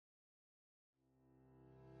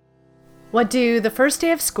What do the first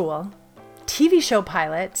day of school, TV show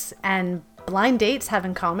pilots, and blind dates have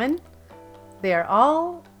in common? They are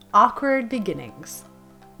all awkward beginnings.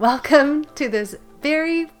 Welcome to this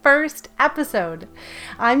very first episode.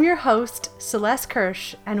 I'm your host, Celeste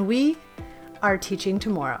Kirsch, and we are Teaching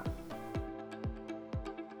Tomorrow.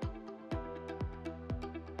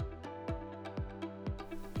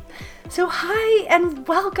 So hi and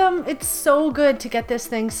welcome. It's so good to get this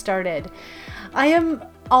thing started. I am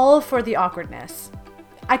all for the awkwardness.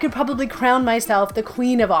 I could probably crown myself the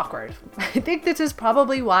queen of awkward. I think this is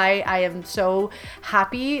probably why I am so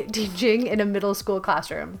happy teaching in a middle school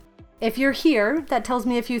classroom. If you're here, that tells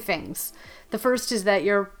me a few things. The first is that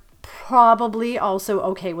you're probably also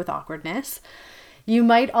okay with awkwardness. You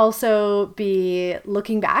might also be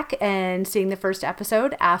looking back and seeing the first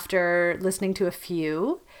episode after listening to a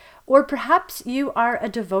few, or perhaps you are a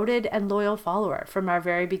devoted and loyal follower from our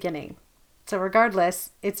very beginning. So regardless,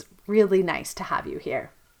 it's really nice to have you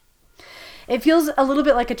here. It feels a little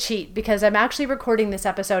bit like a cheat because I'm actually recording this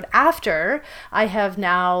episode after I have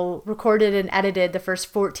now recorded and edited the first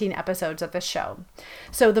 14 episodes of this show.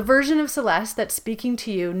 So the version of Celeste that's speaking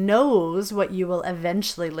to you knows what you will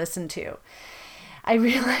eventually listen to. I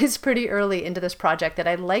realized pretty early into this project that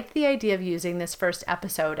I liked the idea of using this first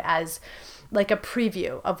episode as like a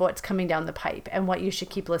preview of what's coming down the pipe and what you should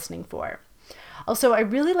keep listening for. Also, I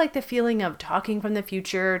really like the feeling of talking from the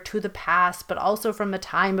future to the past, but also from a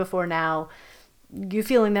time before now. You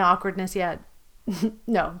feeling the awkwardness yet?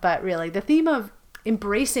 No, but really, the theme of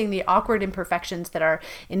embracing the awkward imperfections that are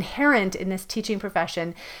inherent in this teaching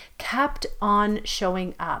profession kept on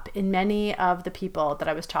showing up in many of the people that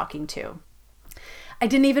I was talking to. I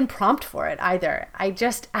didn't even prompt for it either. I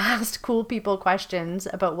just asked cool people questions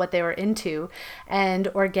about what they were into, and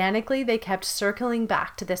organically they kept circling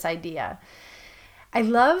back to this idea. I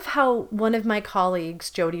love how one of my colleagues,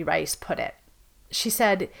 Jody Rice, put it. She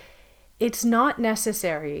said, "It's not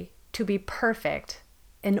necessary to be perfect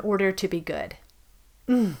in order to be good."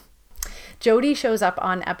 Jody shows up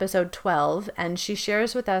on episode 12 and she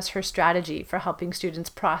shares with us her strategy for helping students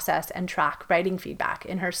process and track writing feedback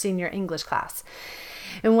in her senior English class.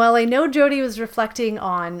 And while I know Jody was reflecting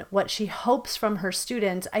on what she hopes from her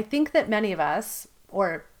students, I think that many of us,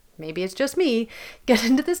 or maybe it's just me, get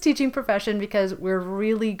into this teaching profession because we're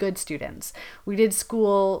really good students. We did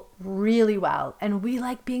school really well, and we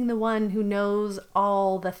like being the one who knows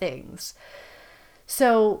all the things.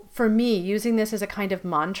 So for me, using this as a kind of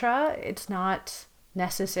mantra, it's not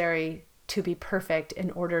necessary to be perfect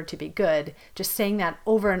in order to be good. Just saying that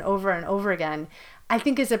over and over and over again, I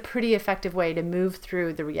think is a pretty effective way to move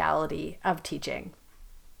through the reality of teaching.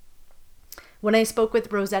 When I spoke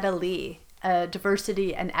with Rosetta Lee, a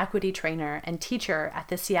diversity and equity trainer and teacher at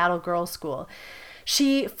the Seattle Girls School,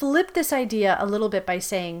 she flipped this idea a little bit by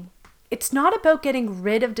saying, it's not about getting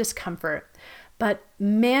rid of discomfort, but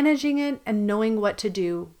managing it and knowing what to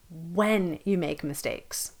do when you make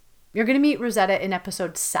mistakes. You're going to meet Rosetta in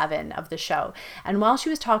episode 7 of the show. And while she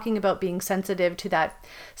was talking about being sensitive to that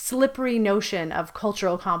slippery notion of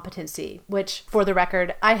cultural competency, which for the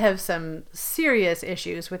record, I have some serious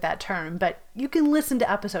issues with that term, but you can listen to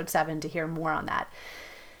episode 7 to hear more on that.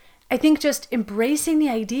 I think just embracing the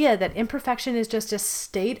idea that imperfection is just a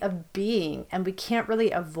state of being and we can't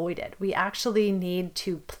really avoid it. We actually need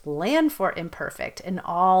to plan for imperfect in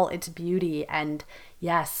all its beauty and,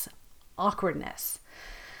 yes, awkwardness.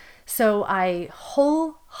 So I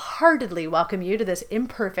wholeheartedly welcome you to this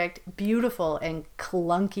imperfect, beautiful, and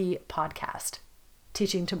clunky podcast,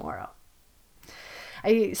 Teaching Tomorrow.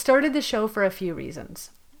 I started the show for a few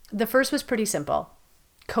reasons. The first was pretty simple,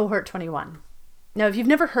 Cohort 21. Now, if you've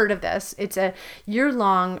never heard of this, it's a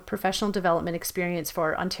year-long professional development experience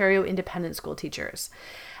for Ontario independent school teachers.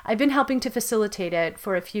 I've been helping to facilitate it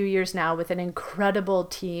for a few years now with an incredible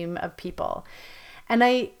team of people. And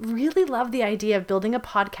I really love the idea of building a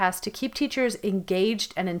podcast to keep teachers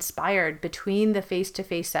engaged and inspired between the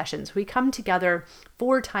face-to-face sessions. We come together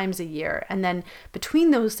 4 times a year. And then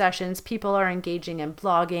between those sessions, people are engaging in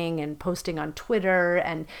blogging and posting on Twitter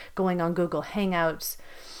and going on Google Hangouts.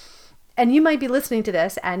 And you might be listening to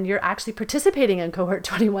this and you're actually participating in Cohort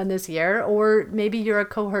 21 this year, or maybe you're a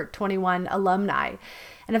Cohort 21 alumni.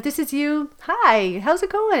 And if this is you, hi, how's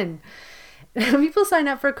it going? People sign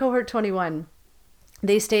up for Cohort 21.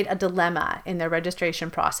 They state a dilemma in their registration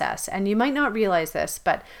process. And you might not realize this,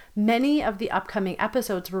 but many of the upcoming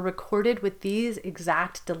episodes were recorded with these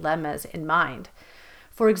exact dilemmas in mind.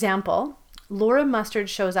 For example, Laura Mustard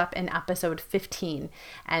shows up in episode 15,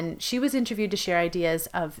 and she was interviewed to share ideas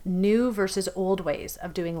of new versus old ways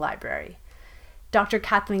of doing library. Dr.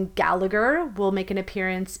 Kathleen Gallagher will make an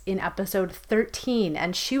appearance in episode 13,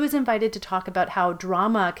 and she was invited to talk about how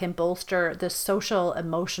drama can bolster the social,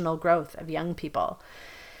 emotional growth of young people.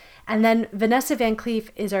 And then Vanessa Van Cleef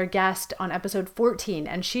is our guest on episode 14,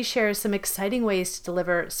 and she shares some exciting ways to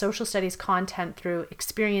deliver social studies content through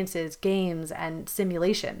experiences, games, and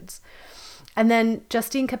simulations. And then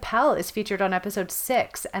Justine Capel is featured on episode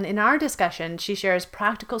 6. And in our discussion, she shares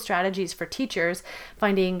practical strategies for teachers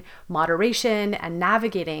finding moderation and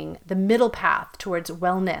navigating the middle path towards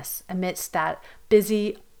wellness amidst that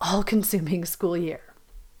busy, all-consuming school year.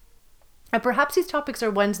 And perhaps these topics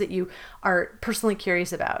are ones that you are personally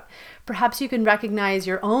curious about. Perhaps you can recognize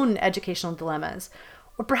your own educational dilemmas.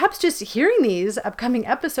 Or perhaps just hearing these upcoming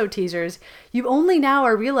episode teasers, you only now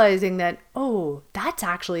are realizing that, oh, that's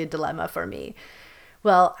actually a dilemma for me.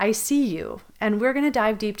 Well, I see you, and we're going to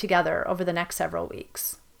dive deep together over the next several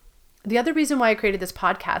weeks. The other reason why I created this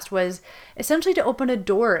podcast was essentially to open a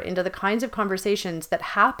door into the kinds of conversations that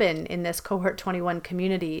happen in this Cohort 21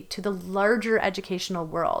 community to the larger educational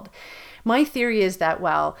world. My theory is that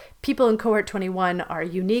while people in Cohort 21 are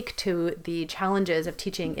unique to the challenges of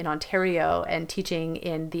teaching in Ontario and teaching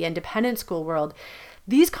in the independent school world,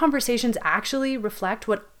 these conversations actually reflect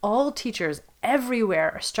what all teachers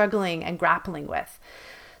everywhere are struggling and grappling with.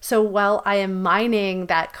 So while I am mining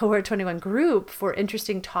that Cohort 21 group for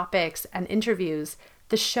interesting topics and interviews,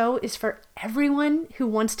 the show is for everyone who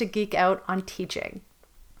wants to geek out on teaching.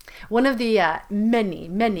 One of the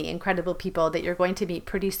many incredible people that you're going to meet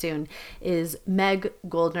pretty soon is Meg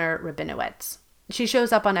Goldner-Rabinowitz. She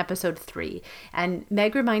shows up on episode 3, and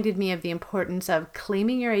Meg reminded me of the importance of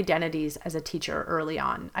claiming your identities as a teacher early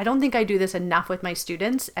on. I don't think I do this enough with my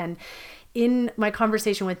students, and in my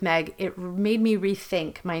conversation with Meg, it made me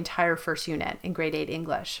rethink my entire first unit in grade 8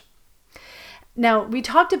 English. Now, we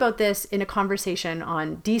talked about this in a conversation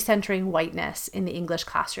on decentering whiteness in the English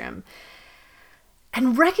classroom.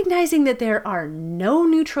 And recognizing that there are no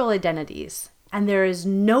neutral identities and there is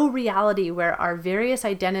no reality where our various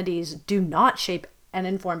identities do not shape and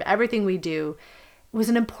inform everything we do was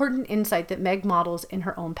an important insight that Meg models in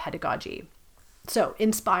her own pedagogy. So,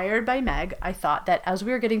 inspired by Meg, I thought that as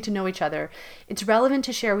we were getting to know each other, it's relevant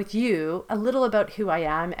to share with you a little about who I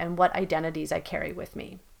am and what identities I carry with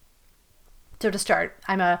me. So to start,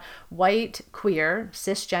 I'm a white, queer,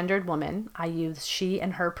 cisgendered woman. I use she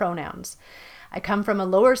and her pronouns. I come from a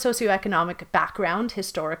lower socioeconomic background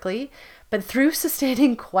historically, but through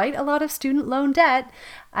sustaining quite a lot of student loan debt,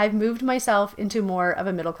 I've moved myself into more of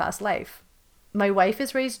a middle-class life. My wife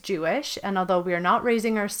is raised Jewish, and although we are not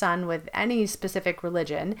raising our son with any specific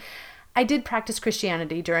religion, I did practice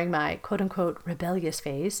Christianity during my quote-unquote rebellious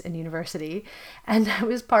phase in university, and I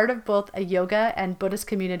was part of both a yoga and Buddhist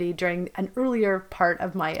community during an earlier part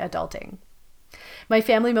of my adulting. My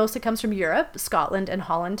family mostly comes from Europe, Scotland and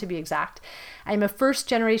Holland to be exact. I'm a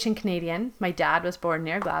first-generation Canadian. My dad was born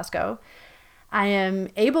near Glasgow. I am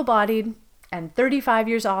able-bodied and 35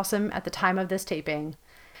 years awesome at the time of this taping.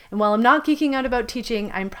 And while I'm not geeking out about teaching,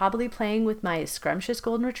 I'm probably playing with my scrumptious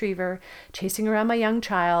golden retriever, chasing around my young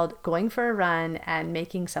child, going for a run, and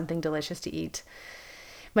making something delicious to eat.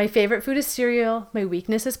 My favorite food is cereal, my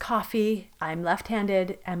weakness is coffee, I'm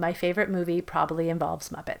left-handed, and my favorite movie probably involves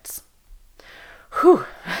Muppets. Whew.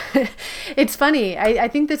 It's funny. I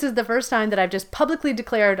think this is the first time that I've just publicly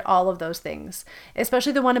declared all of those things,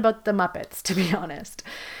 especially the one about the Muppets, to be honest.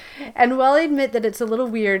 And while I admit that it's a little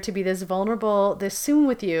weird to be this vulnerable this soon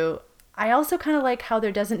with you, I also kind of like how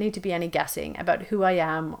there doesn't need to be any guessing about who I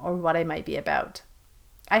am or what I might be about.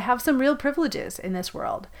 I have some real privileges in this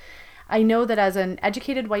world. I know that as an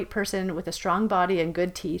educated white person with a strong body and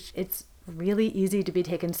good teeth, it's really easy to be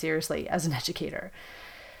taken seriously as an educator.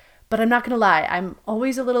 But I'm not going to lie, I'm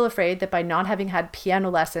always a little afraid that by not having had piano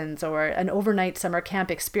lessons or an overnight summer camp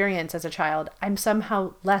experience as a child, I'm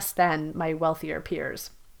somehow less than my wealthier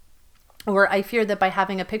peers. Or I fear that by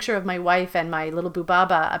having a picture of my wife and my little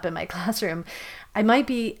boobaba up in my classroom, I might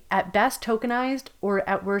be at best tokenized or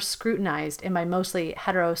at worst scrutinized in my mostly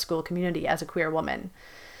hetero school community as a queer woman.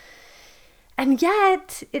 And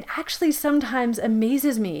yet, it actually sometimes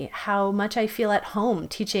amazes me how much I feel at home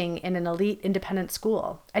teaching in an elite independent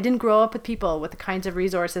school. I didn't grow up with people with the kinds of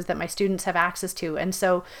resources that my students have access to, and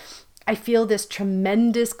so I feel this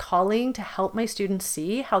tremendous calling to help my students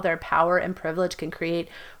see how their power and privilege can create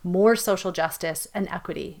more social justice and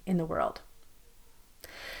equity in the world.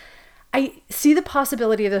 I see the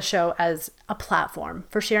possibility of the show as a platform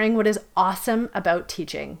for sharing what is awesome about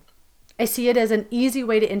teaching. I see it as an easy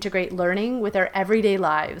way to integrate learning with our everyday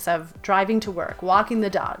lives of driving to work, walking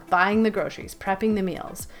the dog, buying the groceries, prepping the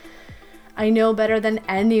meals. I know better than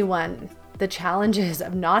anyone the challenges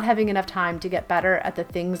of not having enough time to get better at the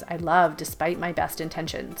things I love despite my best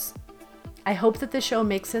intentions. I hope that the show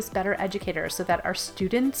makes us better educators so that our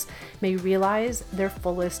students may realize their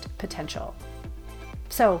fullest potential.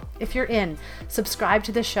 So if you're in, subscribe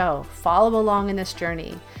to the show, follow along in this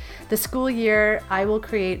journey. The school year, I will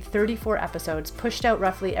create 34 episodes pushed out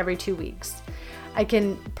roughly every 2 weeks. I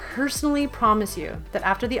can personally promise you that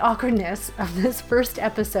after the awkwardness of this first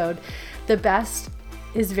episode, the best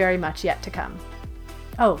is very much yet to come.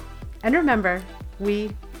 Oh, and remember,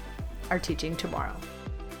 we are teaching tomorrow.